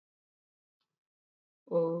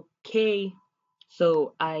Okay,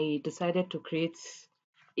 so I decided to create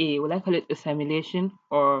will I call it a simulation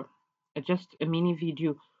or just a mini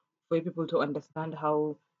video for people to understand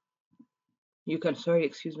how you can, sorry,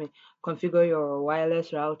 excuse me, configure your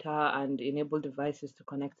wireless router and enable devices to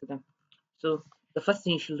connect to them. So the first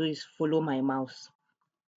thing you should do is follow my mouse.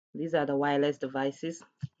 These are the wireless devices.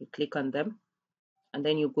 You click on them and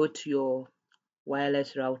then you go to your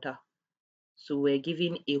wireless router. So we're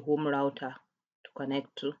given a home router to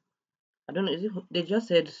connect to. I don't know, they just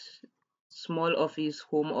said small office,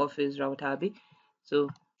 home office router, Abi. So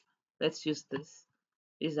let's use this.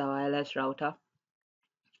 This is our wireless router.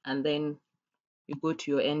 And then you go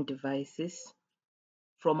to your end devices.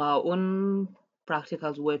 From our own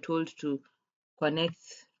practicals, we're told to connect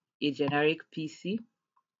a generic PC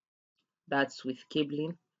that's with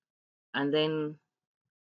cabling. And then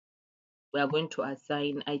we are going to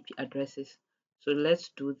assign IP addresses. So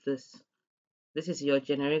let's do this. This is your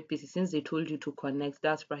generic PC. Since they told you to connect,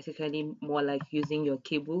 that's practically more like using your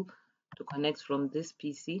cable to connect from this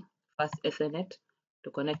PC, fast Ethernet,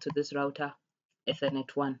 to connect to this router,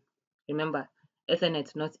 Ethernet 1. Remember,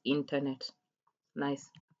 Ethernet, not internet. Nice.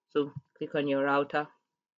 So click on your router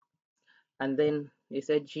and then you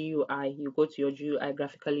said GUI. You go to your GUI,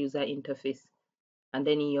 graphical user interface, and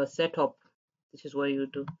then in your setup, this is what you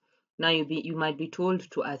do. Now you might be told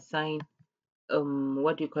to assign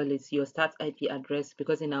what do you call it, your start IP address,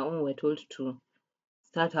 because in our own we're told to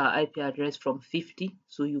start our IP address from 50.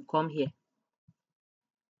 So you come here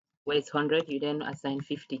where it's 100, you then assign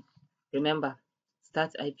 50. Remember,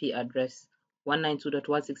 start IP address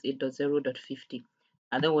 192.168.0.50,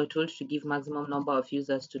 and then we're told to give maximum number of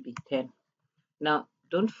users to be 10. Now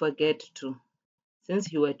don't forget to, since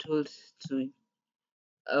you were told to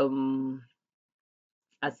um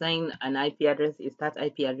assign an IP address, a start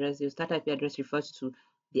IP address. Your start IP address refers to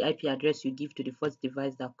the IP address you give to the first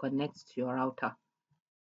device that connects to your router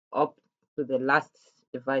up to the last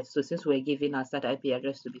device. So since we're giving our start IP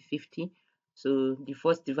address to be 50, so the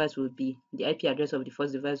first device will be, the IP address of the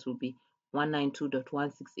first device will be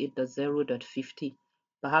 192.168.0.50.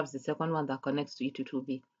 Perhaps the second one that connects to it will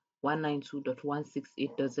be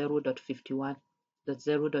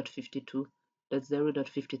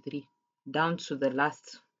 192.168.0.51.0.52.0.53 down to the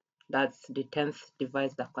last, that's the 10th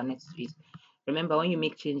device that connects to it. Remember, when you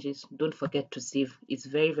make changes, don't forget to save. It's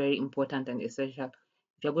very, very important and essential.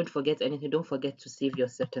 If you're going to forget anything, don't forget to save your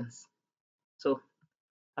settings. So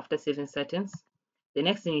after saving settings, the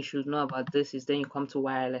next thing you should know about this is then you come to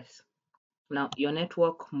wireless. Now your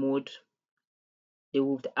network mode, they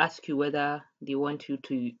would ask you whether they want you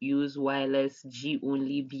to use wireless G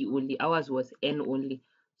only, B only. Ours was N only.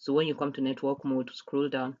 So when you come to network mode, scroll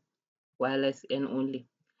down, wireless N only.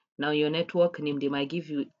 Now your network name, they might give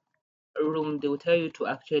you a room, they will tell you to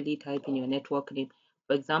actually type in your network name.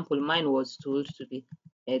 For example, mine was told to be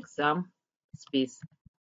exam space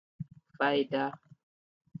FIDA.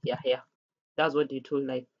 Yeah. That's what they told,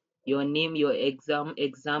 like your name, your exam,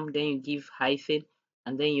 then you give hyphen,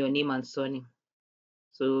 and then your name and surname.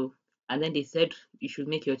 So, and then they said you should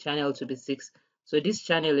make your channel to be 6. So this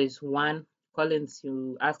channel is 1. Collins,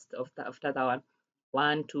 you asked after that one.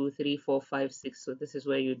 1, 2, 3, 4, 5, 6. So this is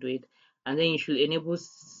where you do it. And then you should enable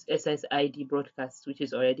SSID broadcast, which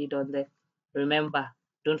is already done there. Remember,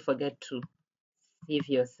 don't forget to save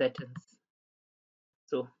your settings.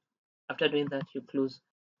 So after doing that, you close.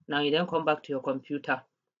 Now you then come back to your computer.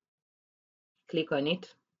 Click on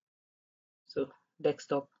it. So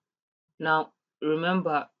desktop. Now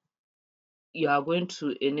remember, you are going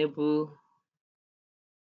to enable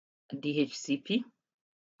DHCP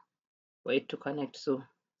for it to connect. So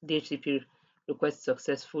DHCP request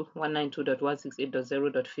successful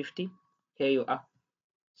 192.168.0.50. Here you are.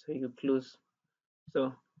 So you close.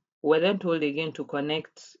 So we're then told again to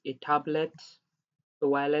connect a tablet, a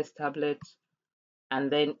wireless tablet,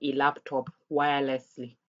 and then a laptop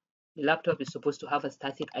wirelessly. The laptop is supposed to have a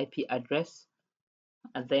static IP address,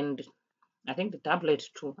 and then I think the tablet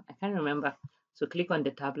too. I can't remember. So click on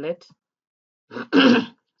the tablet.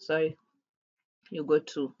 Sorry. You go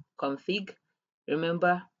to config.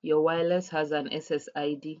 Remember, your wireless has an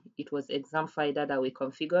SSID. It was exam FIDA that we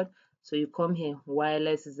configured. So you come here,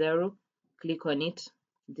 wireless 0, click on it.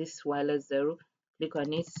 This wireless 0, click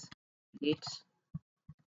on it. It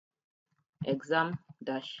exam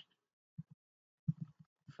dash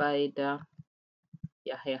FIDA.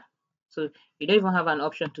 Yeah, here. So you don't even have an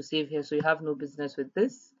option to save here. So you have no business with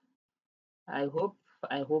this. I hope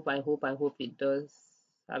it does.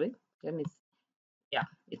 Have it? Let me see. Yeah,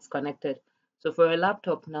 it's connected. So for a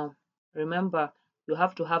laptop now, remember you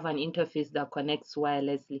have to have an interface that connects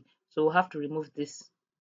wirelessly. So we'll have to remove this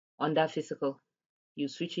under physical. you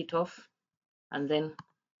switch it off and then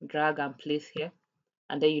drag and place here,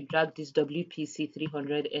 and then you drag this WPC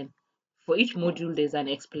 300N. For each module, there's an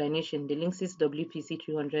explanation. The Linksys WPC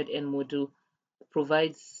 300N module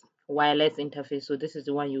provides wireless interface, so this is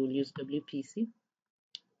the one you will use, WPC.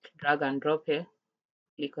 Drag and drop here,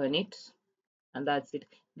 click on it, and that's it.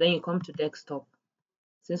 Then you come to desktop.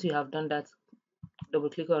 Since you have done that, double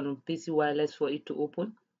click on PC wireless for it to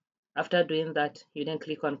open. After doing that, you then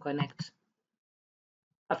click on connect.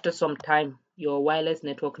 After some time, your wireless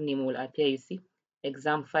network name will appear. You see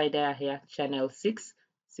exam FIDA here, channel 6,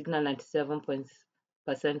 signal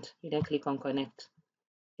 97%. You then click on connect.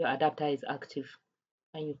 Your adapter is active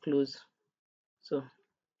and you close. So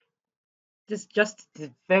this is just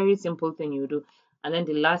the very simple thing you do. And then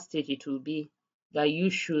the last stage, it will be that you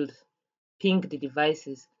should ping the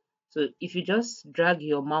devices. So if you just drag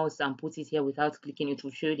your mouse and put it here without clicking, it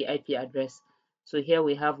will show you the IP address. So here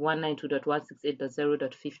we have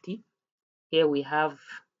 192.168.0.50. Here we have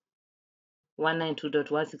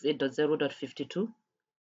 192.168.0.52.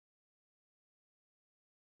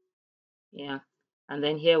 Yeah, and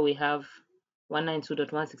then here we have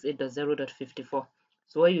 192.168.0.54.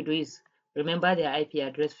 So what you do is remember their IP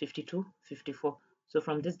address 52, 54. So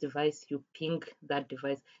from this device, you ping that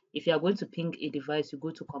device. If you are going to ping a device, you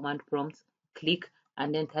go to command prompt, click,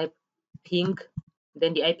 and then type ping,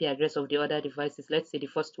 then the IP address of the other devices. Let's say the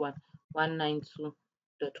first one,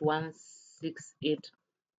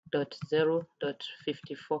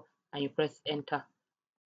 192.168.0.54, and you press enter.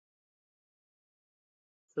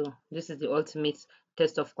 So this is the ultimate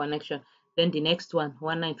test of connection. Then the next one,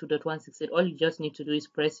 192.168, all you just need to do is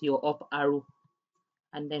press your up arrow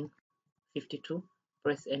and then 52,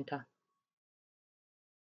 press enter.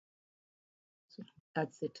 So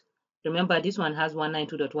that's it. Remember, this one has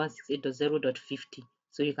 192.168.0.50,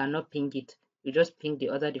 so you cannot ping it. You just ping the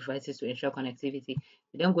other devices to ensure connectivity.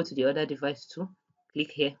 You then go to the other device too,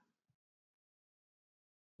 click here.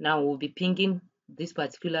 Now we'll be pinging this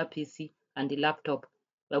particular PC and the laptop.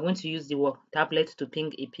 We're going to use the tablet to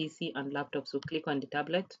ping a PC and laptop. So click on the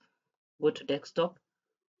tablet, go to desktop,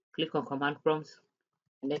 click on command prompt,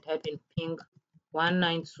 and then type in ping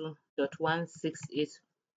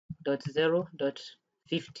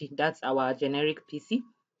 192.168.0.50. That's our generic PC.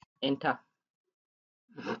 Enter.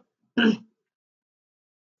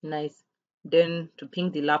 Nice. Then to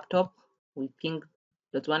ping the laptop, we ping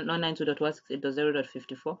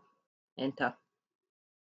 192.168.0.54. Enter.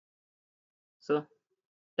 So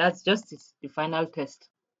that's just it, the final test.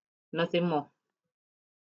 Nothing more.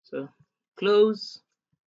 So close,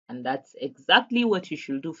 and that's exactly what you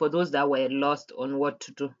should do for those that were lost on what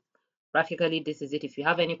to do. Practically, this is it. If you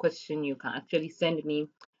have any question, you can actually send me.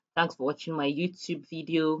 Thanks for watching my YouTube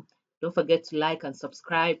video. Don't forget to like and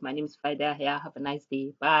subscribe. My name is Fida here. Have a nice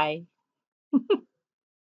day. Bye.